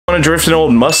Want to drift an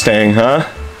old Mustang, huh?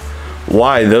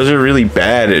 Why? Those are really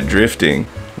bad at drifting.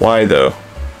 Why though?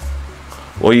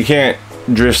 Well, you can't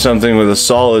drift something with a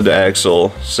solid axle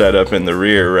set up in the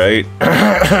rear, right?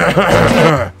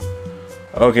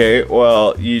 Okay,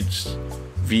 well,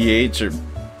 V8s are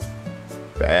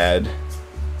bad.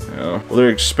 You know, well, they're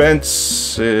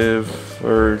expensive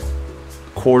for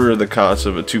quarter of the cost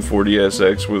of a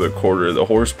 240SX with a quarter of the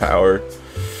horsepower.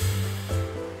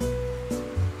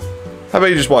 How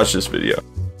about you just watch this video?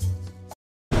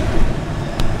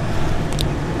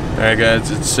 Alright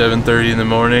guys, it's 7:30 in the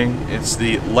morning. It's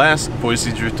the last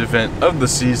Boise Drift event of the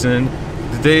season.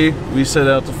 Today we set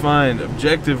out to find,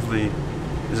 objectively,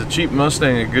 is a cheap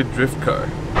Mustang a good drift car?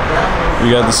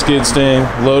 We got the skid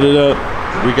stand loaded up.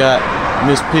 We got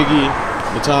Miss Piggy,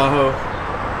 the Tahoe,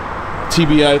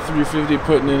 TBI 350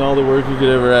 putting in all the work you could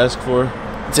ever ask for.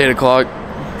 It's 8 o'clock.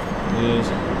 It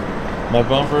is. My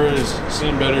bumper has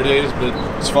seen better days, but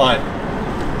it's fine.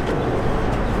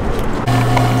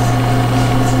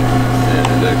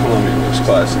 And that Columbia looks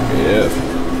classic AF.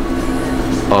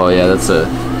 Oh yeah, that's a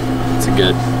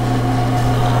good.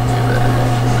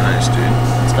 Nice, dude.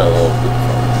 It's got a little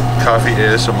coffee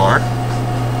ASMR.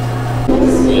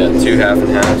 We got 2 half and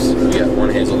halves. We got 1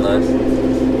 hazelnut.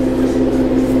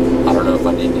 I don't know if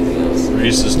I need anything else.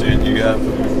 Reese's, dude. You got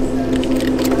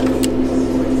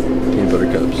peanut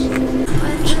butter cups.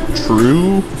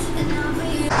 True.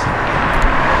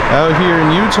 Out here in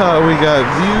Utah, we got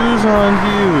views on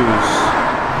views.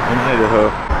 In Idaho.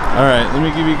 Alright, let me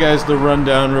give you guys the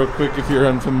rundown real quick if you're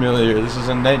unfamiliar. This is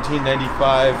a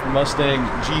 1995 Mustang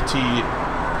GT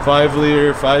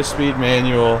 5-liter, 5-speed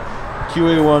manual,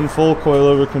 QA1 full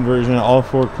coilover conversion, all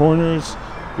 4 corners.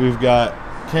 We've got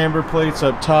camber plates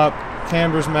up top,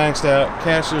 cambers maxed out,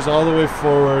 casters all the way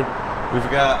forward. We've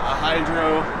got a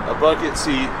hydro, a bucket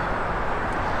seat,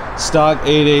 stock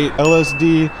 8.8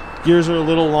 LSD. Gears are a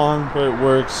little long, but it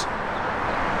works.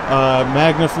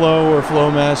 Magnaflow or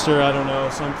Flowmaster, I don't know,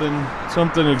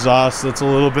 something exhaust that's a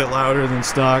little bit louder than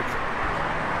stock.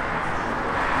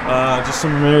 Just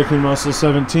some American Muscle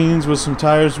 17s with some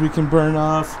tires we can burn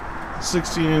off.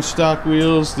 16-inch stock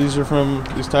wheels. These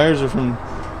tires are from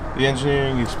the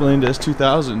Engineering Explained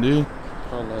S2000, dude.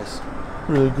 Oh, nice.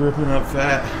 Really gripping up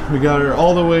fat. We got her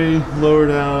all the way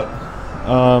lowered out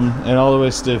and all the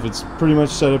way stiff. It's pretty much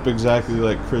set up exactly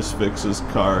like Chrisfix's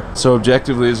car. So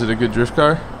objectively, is it a good drift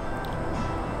car?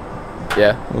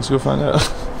 Yeah. Let's go find out.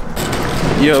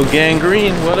 Yo,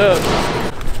 Gangrene, what up?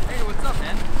 Hey, what's up,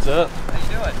 man? What's up? How you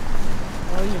doing?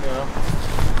 Well, you know.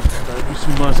 Gotta do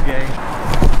some Mustang.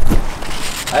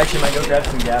 I actually might go grab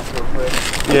some gas real quick.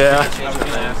 Yeah. I was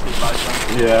gonna ask you to buy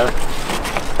something. Yeah.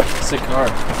 Sick car.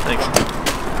 Thanks.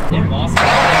 Yeah, awesome.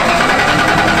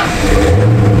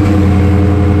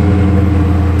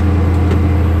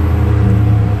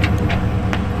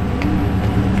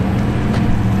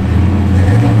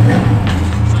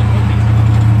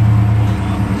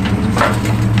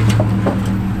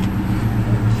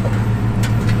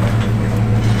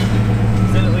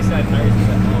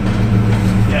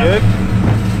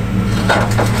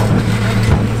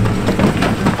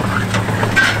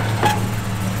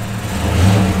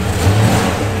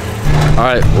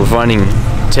 Alright, we're finding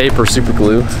tape or super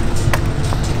glue.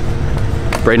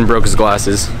 Braden broke his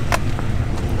glasses.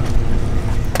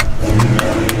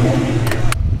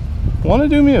 Want to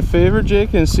do me a favor,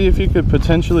 Jake, and see if you could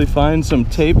potentially find some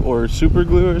tape or super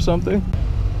glue or something?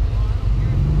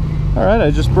 Alright,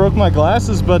 I just broke my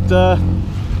glasses, but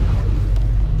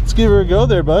let's give her a go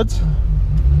there, buds.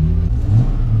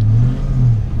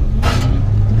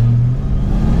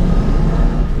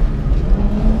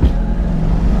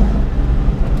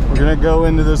 We're gonna go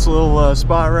into this little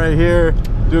spot right here,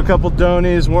 do a couple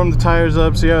donies, warm the tires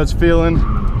up, see how it's feeling.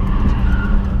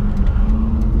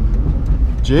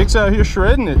 Jake's out here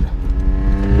shredding it.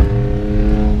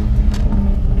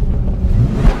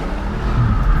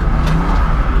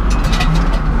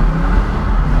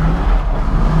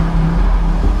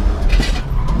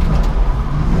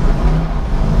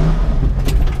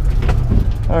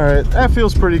 All right, that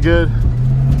feels pretty good.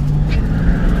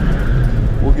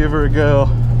 We'll give her a go.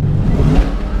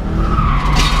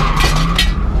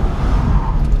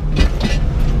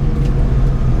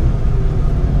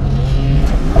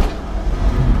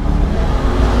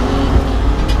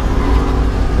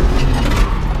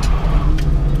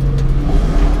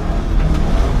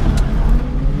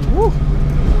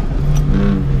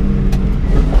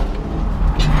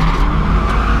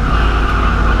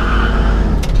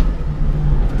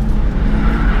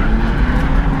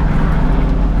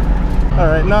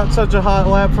 Alright, not such a hot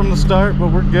lap from the start, but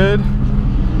we're good.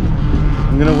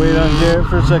 I'm gonna wait on Garrett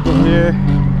for a second here.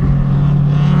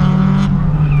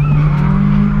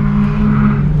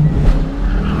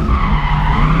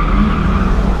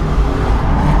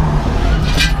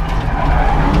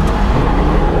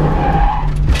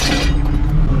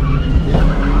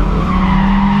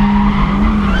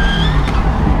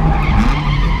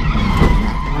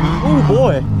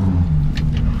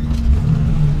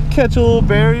 catch a little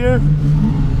barrier.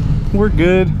 We're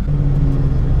good.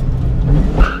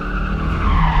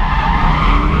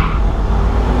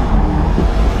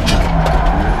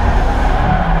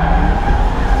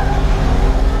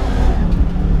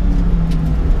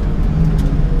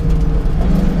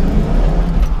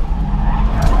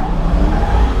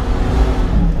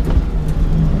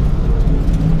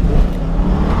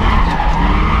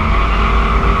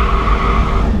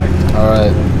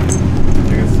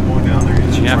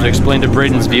 To explain to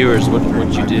Braden's viewers what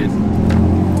you did.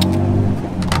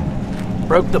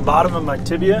 Broke the bottom of my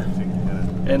tibia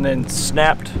and then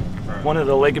snapped one of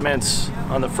the ligaments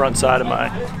on the front side of my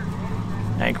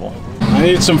ankle. I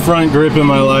need some front grip in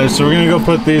my life, so we're gonna go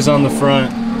put these on the front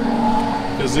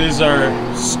because these are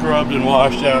scrubbed and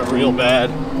washed out real bad.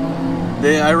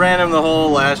 I ran them the whole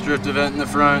last drift event in the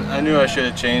front. I knew I should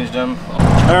have changed them.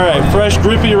 All right, fresh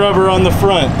grippy rubber on the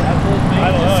front.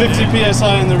 60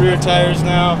 PSI in the rear tires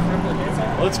now.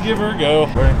 Let's give her a go.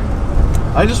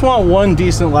 I just want one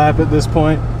decent lap at this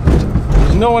point.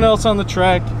 There's no one else on the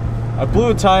track. I blew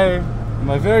a tire in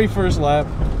my very first lap.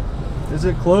 Is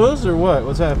it closed or what?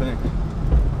 What's happening?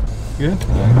 Good?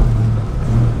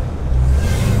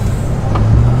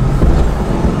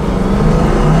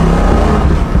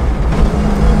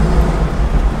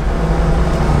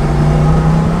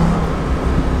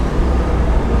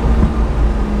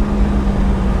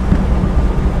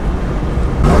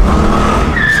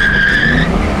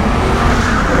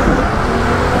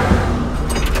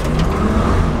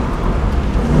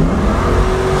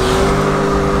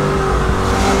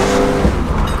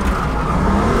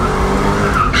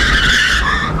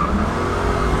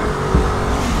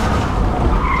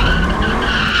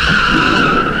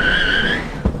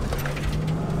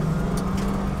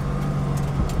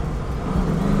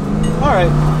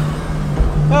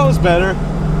 That was better. Yeah,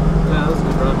 that was a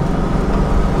good run.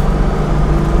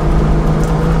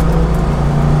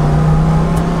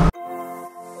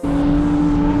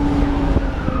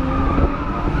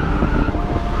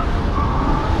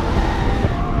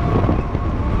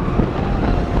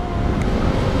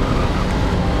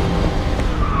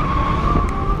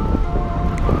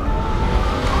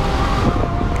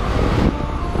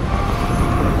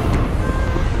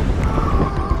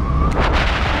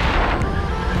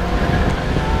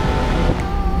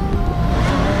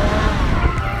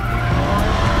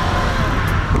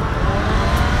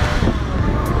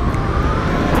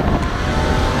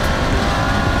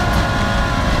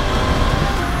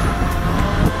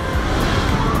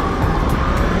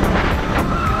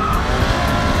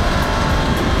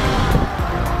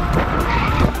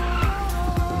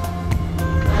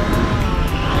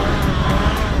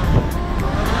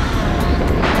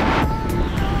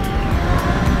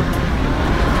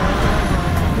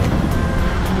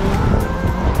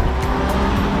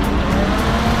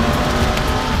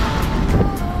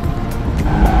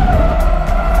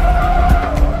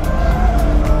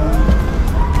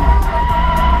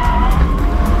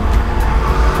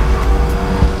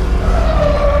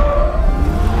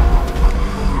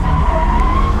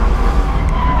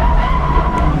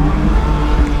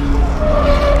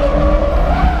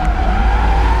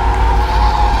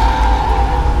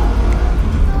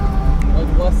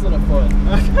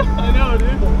 I know,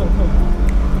 dude.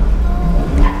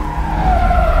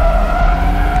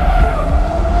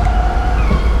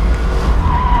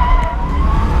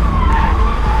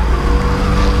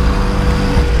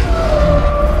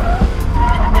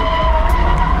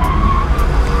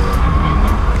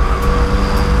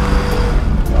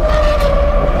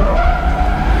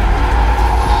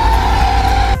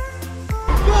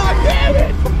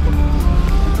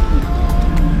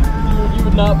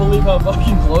 Not believe how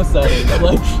fucking close that is.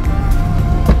 Like,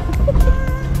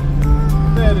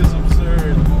 that is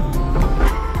absurd.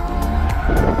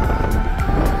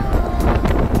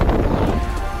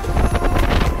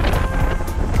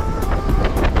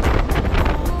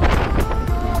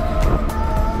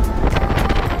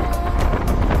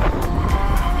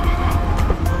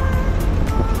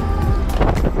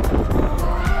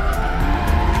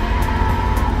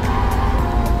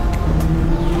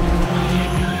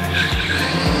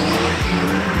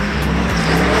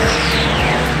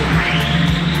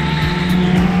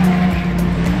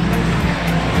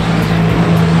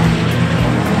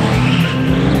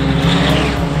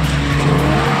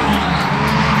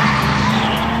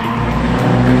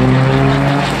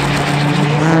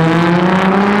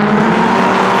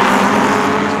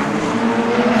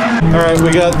 Alright,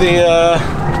 we got the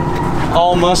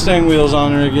all Mustang wheels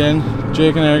on her again.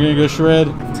 Jake and I are gonna go shred.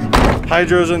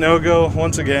 Hydro's a no-go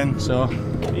once again, so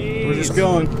we're just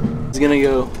going. it's gonna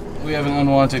go. We have an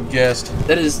unwanted guest.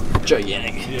 That is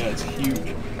gigantic. Yeah, it's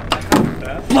huge.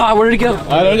 Blah, where did it go?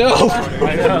 I don't know.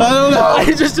 I don't know.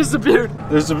 It just disappeared.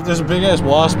 There's a big ass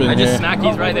wasp in I here. just smacked.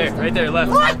 He's right there,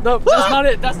 left. No, that's not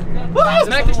it. That's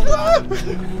smack it.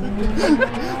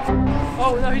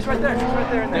 Oh no, he's right there. He's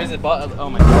right there. There's a button. Oh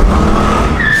my god.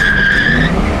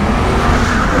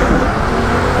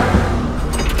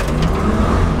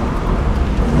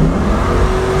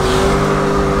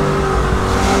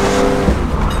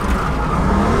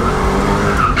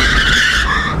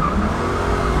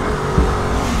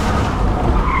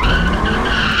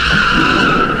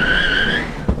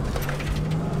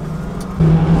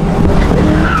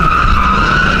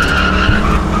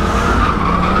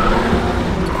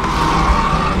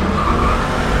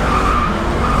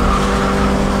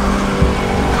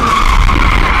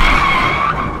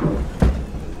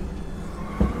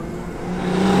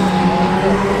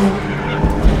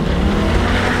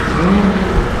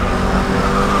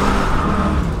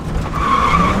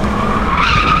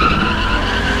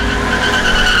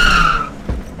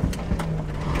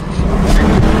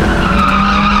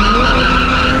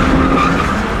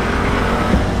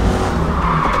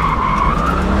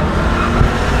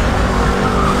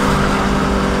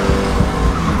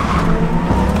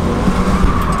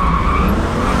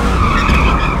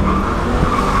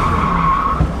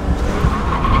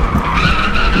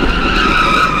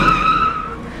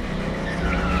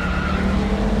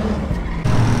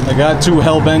 I got too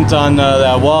hell-bent on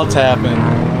that wall tapping.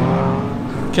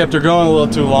 Kept her going a little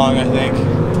too long, I think.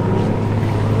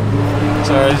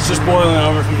 Sorry, it's just boiling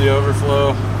over from the overflow.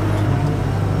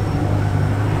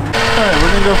 Alright,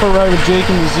 we're gonna go for a ride with Jake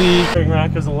and the Z. Big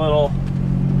rack is a little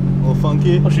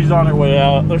funky. Well, she's on her way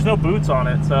out. There's no boots on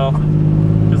it, so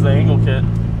because the angle kit.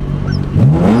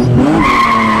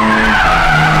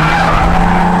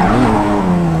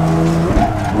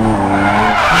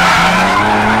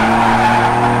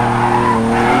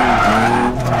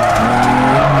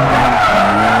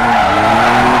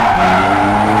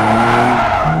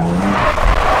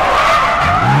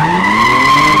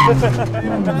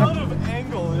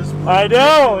 I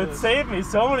know, it saved me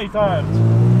so many times.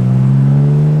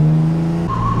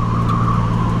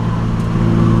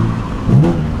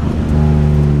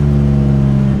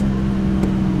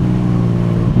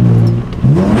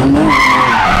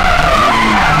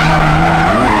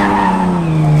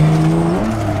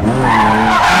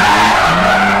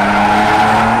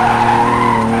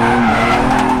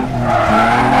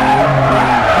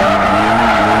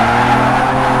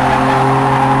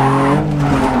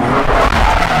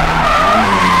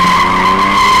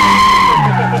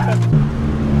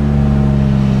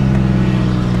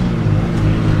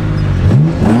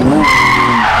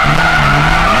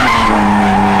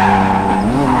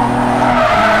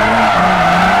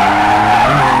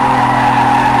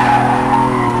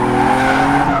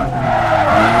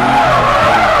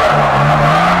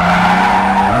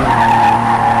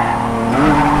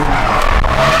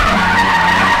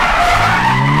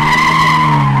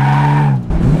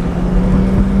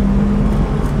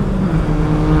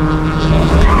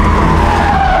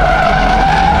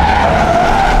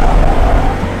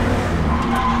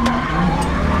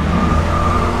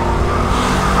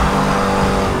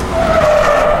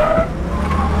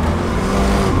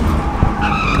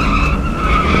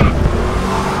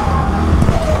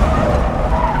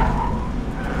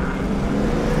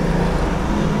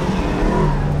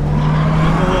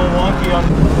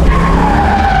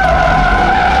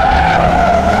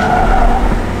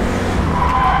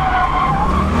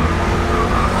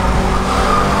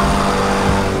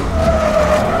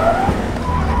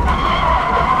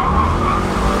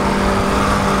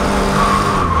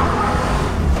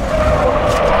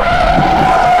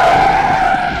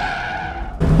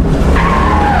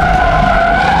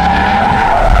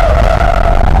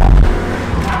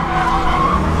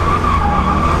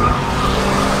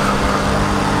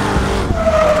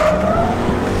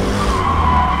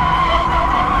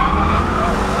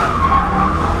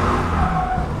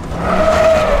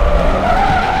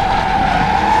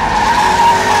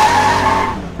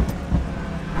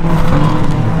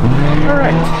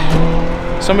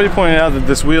 Somebody pointed out that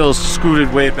this wheel is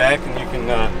scooted way back, and you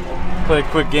can play a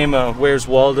quick game of Where's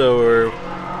Waldo or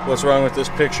What's Wrong with This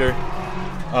Picture.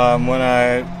 When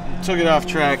I took it off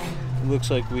track, it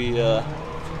looks like we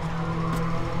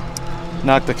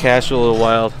knocked the cash a little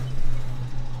wild.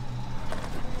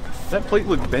 Does that plate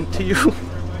look bent to you?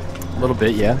 A little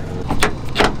bit, yeah.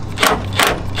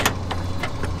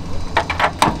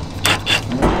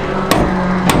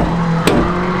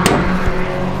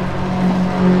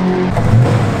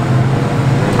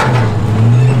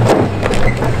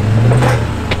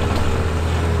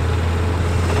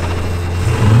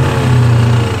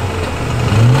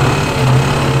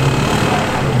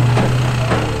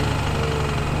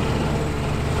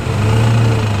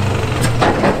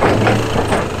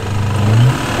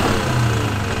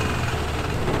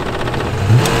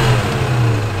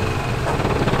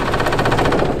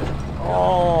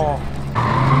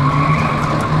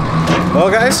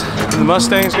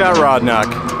 Mustang's got rod knock.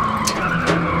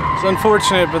 It's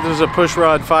unfortunate, but there's a push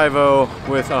rod 5.0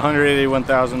 with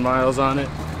 181,000 miles on it.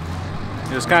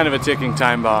 It was kind of a ticking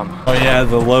time bomb. Oh yeah,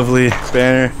 the lovely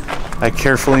banner I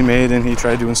carefully made and he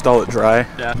tried to install it dry.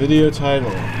 Yeah. Video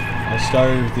title, I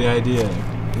started with the idea,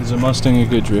 is a Mustang a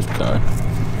good drift car?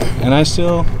 And I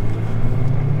still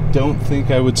don't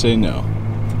think I would say no.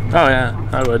 Oh yeah,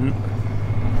 I wouldn't.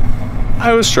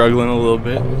 I was struggling a little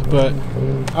bit, but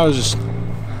I was just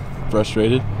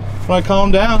frustrated. When I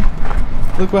calm down,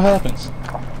 look what happens.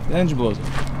 The engine blows up.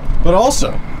 But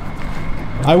also,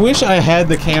 I wish I had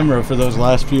the camera for those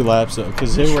last few laps though,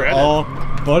 because they were all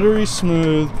buttery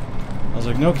smooth. I was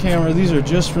like, no camera, these are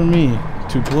just for me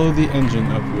to blow the engine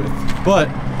up with. But,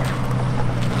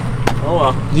 oh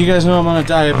well. You guys know I'm on a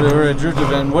diet, but we're at a drift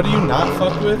event. What do you not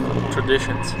fuck with?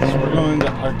 Traditions. So we're going to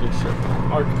Arctic Circle.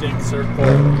 Arctic Circle.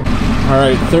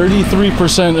 Alright,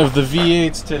 33% of the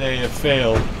V8s today have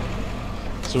failed.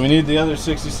 So we need the other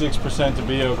 66% to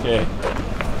be okay.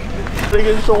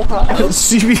 so hot.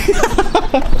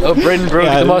 Oh, Braden broke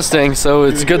the Mustang, so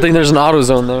it's a good thing there's an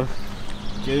AutoZone there.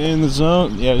 Get in the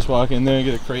zone. Yeah, just walk in there and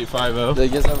get a crate 5.0. I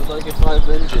guess I would like a 5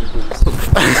 engine,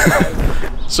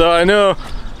 please. So I know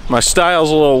my style's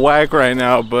a little whack right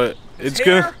now, but it's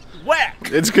gonna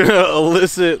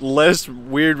elicit less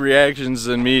weird reactions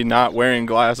than me not wearing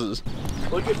glasses.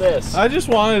 Look at this. I just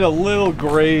wanted a little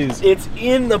graze. It's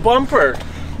in the bumper.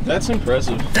 That's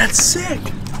impressive. That's sick.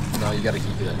 No, you gotta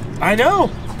keep it. I know.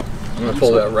 I'm gonna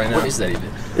pull it out right now. What is that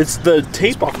even? It's the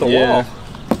tape off the wall.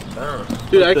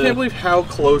 Dude, I can't believe how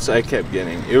close I kept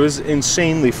getting. It was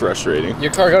insanely frustrating.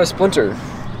 Your car got a splinter.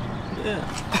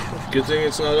 Yeah. Good thing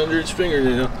it's not under its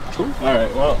fingernail. Cool.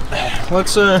 Alright, well,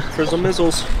 let's for some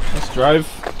missiles. Let's drive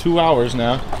 2 hours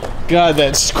now. God,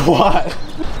 that squat.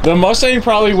 The Mustang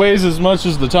probably weighs as much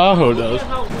as the Tahoe does.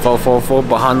 Full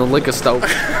behind the liquor stove.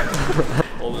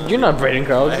 You're not Braden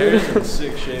Carlson, dude. In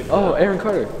sick shape. Oh, Aaron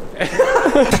Carter.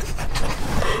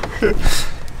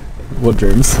 What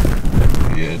dreams?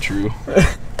 Yeah, true.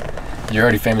 You're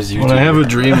already famous YouTuber. When I have a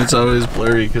dream, it's always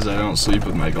blurry because I don't sleep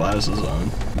with my glasses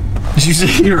on. Did you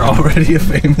say you're already a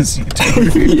famous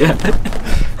YouTuber? Yeah.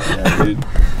 Yeah, dude.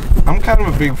 I'm kind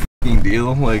of a big f***ing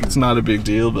deal. Like, it's not a big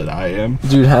deal, but I am.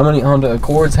 Dude, how many Honda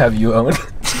Accords have you owned?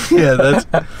 Yeah, that's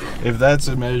if that's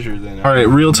a measure, then. All right,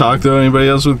 real talk though. Anybody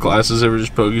else with glasses ever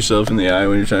just poke yourself in the eye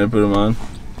when you're trying to put them on?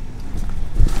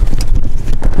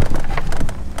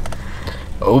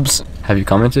 Oops. Have you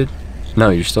commented? No,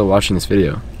 you're still watching this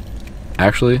video.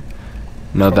 Actually,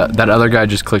 no. That other guy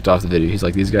just clicked off the video. He's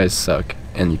like, these guys suck,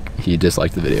 and he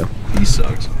disliked the video. He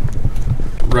sucks.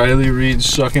 Riley Reed's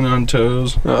sucking on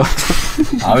toes. Oh.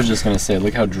 I was just gonna say,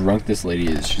 look how drunk this lady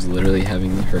is. She's literally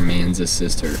having her mans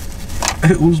assist her.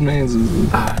 Whose mans is it?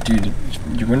 Ah, dude,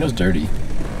 your window's dirty.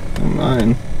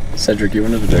 Mine. Cedric, your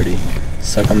windows are dirty.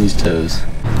 Suck on these toes.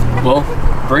 Well,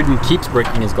 Braden keeps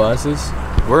breaking his glasses.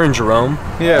 We're in Jerome.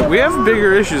 Yeah, we have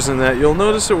bigger issues than that. You'll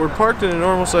notice that we're parked in a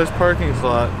normal sized parking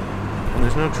slot and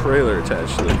there's no trailer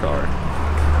attached to the car.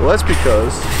 Well, that's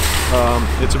because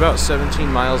it's about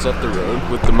 17 miles up the road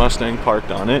with the Mustang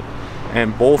parked on it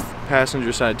and both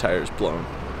passenger side tires blown.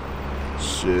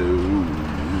 So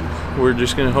we're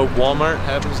just gonna hope Walmart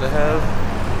happens to have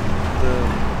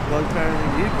the lug pattern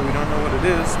we need, but we don't know what it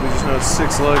is. We just know it's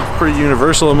 6 lug, pretty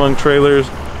universal among trailers.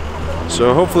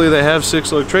 So hopefully they have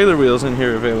 6 lug trailer wheels in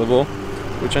here available,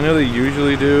 which I know they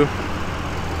usually do.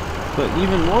 But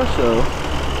even more so,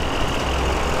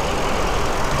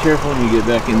 be careful when you get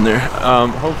back in there.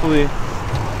 Hopefully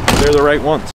they're the right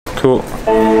ones. Cool.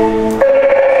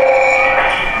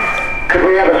 Could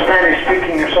we have a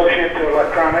Spanish-speaking associate to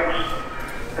electronics?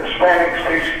 A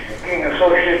Hispanic-speaking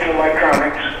associate to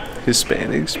electronics.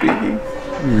 Hispanic speaking?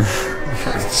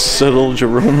 Subtle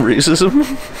Jerome racism?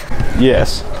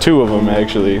 Yes, 2 of them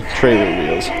actually, trailer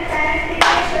wheels.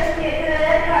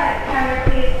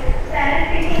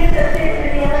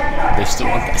 They still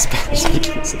want that Spanish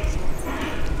speaking.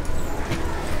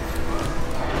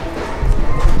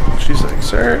 She's like,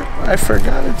 sir, I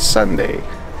forgot it's Sunday.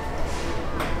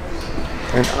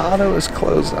 And auto is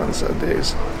closed on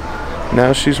Sundays.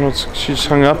 Now she's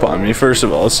hung up on me, first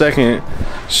of all. Second,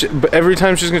 but every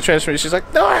time she's gonna transfer me, she's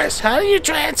like, Norris, how do you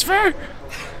transfer?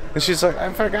 And she's like,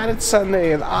 I forgot it's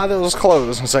Sunday and auto's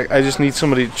closed. It's like, I just need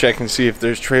somebody to check and see if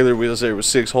there's trailer wheels there with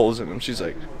 6 holes in them. She's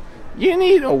like, you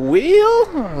need a wheel?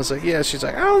 I was like, yeah. She's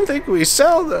like, I don't think we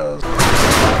sell those.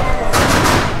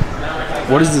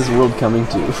 What is this world coming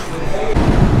to?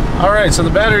 Alright, so the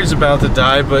battery's about to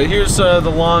die, but here's the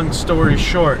long story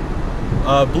short.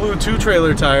 Blew 2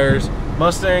 trailer tires.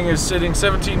 Mustang is sitting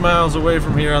 17 miles away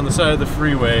from here on the side of the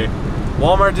freeway.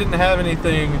 Walmart didn't have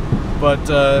anything But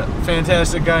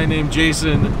fantastic guy named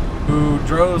Jason who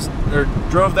drove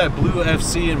that blue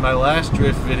FC in my last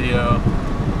drift video.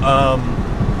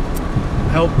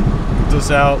 Helped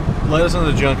us out, let us in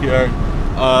the junkyard.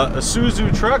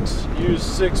 Isuzu trucks use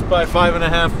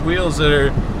 6x5.5 wheels that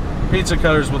are pizza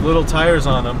cutters with little tires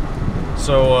on them.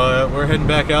 So we're heading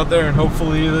back out there, and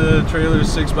hopefully the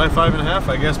trailer's 6x5.5.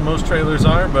 I guess most trailers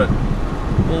are, but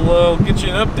we'll get you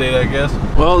an update, I guess.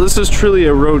 Well, this is truly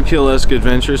a roadkill-esque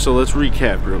adventure, so let's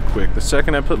recap real quick. The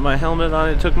second I put my helmet on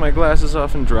it, took my glasses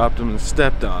off and dropped them and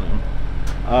stepped on them.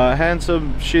 Had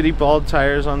some shitty bald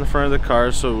tires on the front of the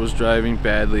car, so it was driving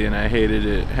badly and I hated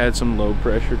it. Had some low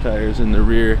pressure tires in the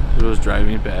rear, so it was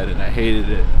driving bad and I hated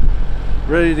it.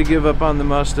 Ready to give up on the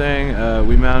Mustang.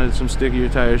 We mounted some stickier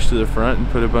tires to the front and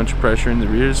put a bunch of pressure in the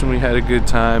rears, and we had a good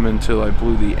time until I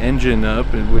blew the engine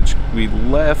up, in which we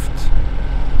left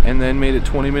and then made it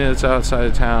 20 minutes outside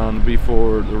of town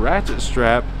before the ratchet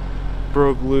strap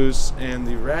broke loose and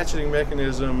the ratcheting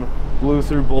mechanism blew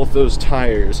through both those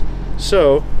tires.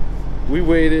 So we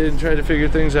waited and tried to figure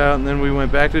things out, and then we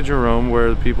went back to Jerome, where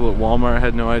the people at Walmart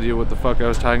had no idea what the fuck I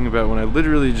was talking about when I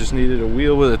literally just needed a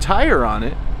wheel with a tire on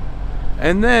it.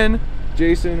 And then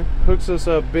Jason hooks us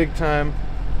up big time,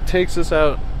 takes us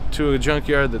out to a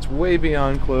junkyard that's way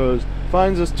beyond closed,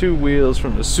 finds us 2 wheels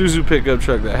from a Isuzu pickup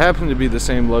truck that happened to be the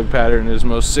same lug pattern as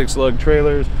most 6-lug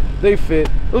trailers. They fit.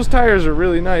 Those tires are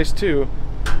really nice too.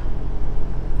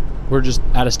 We're just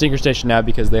at a stinker station now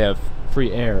because they have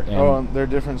free air. And they're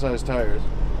different size tires.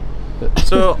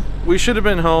 So we should have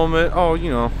been home at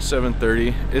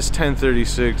 7:30. It's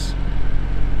 10:36.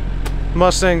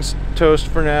 Mustangs toast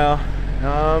for now.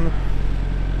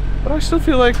 But I still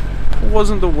feel like it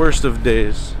wasn't the worst of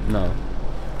days. No.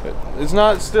 It's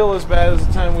not still as bad as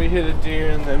the time we hit a deer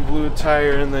and then blew a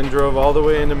tire and then drove all the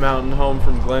way into Mountain Home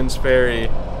from Glens Ferry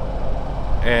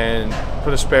and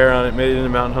put a spare on it, made it into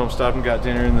Mountain Home, stopped and got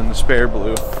dinner, and then the spare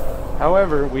blew.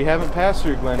 However, we haven't passed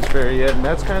through Glens Ferry yet, and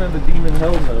that's kind of the demon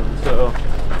hell zone, so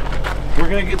we're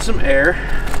gonna get some air.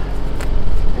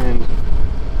 And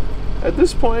at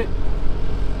this point,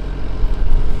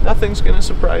 nothing's gonna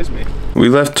surprise me. We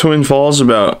left Twin Falls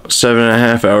about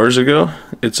 7.5 hours ago.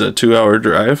 It's a 2-hour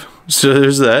drive, so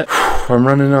there's that. I'm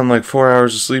running on like 4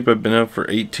 hours of sleep. I've been up for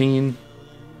 18.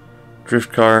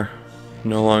 Drift car,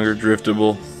 no longer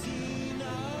driftable.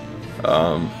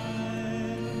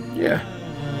 Yeah,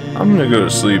 I'm gonna go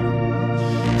to sleep.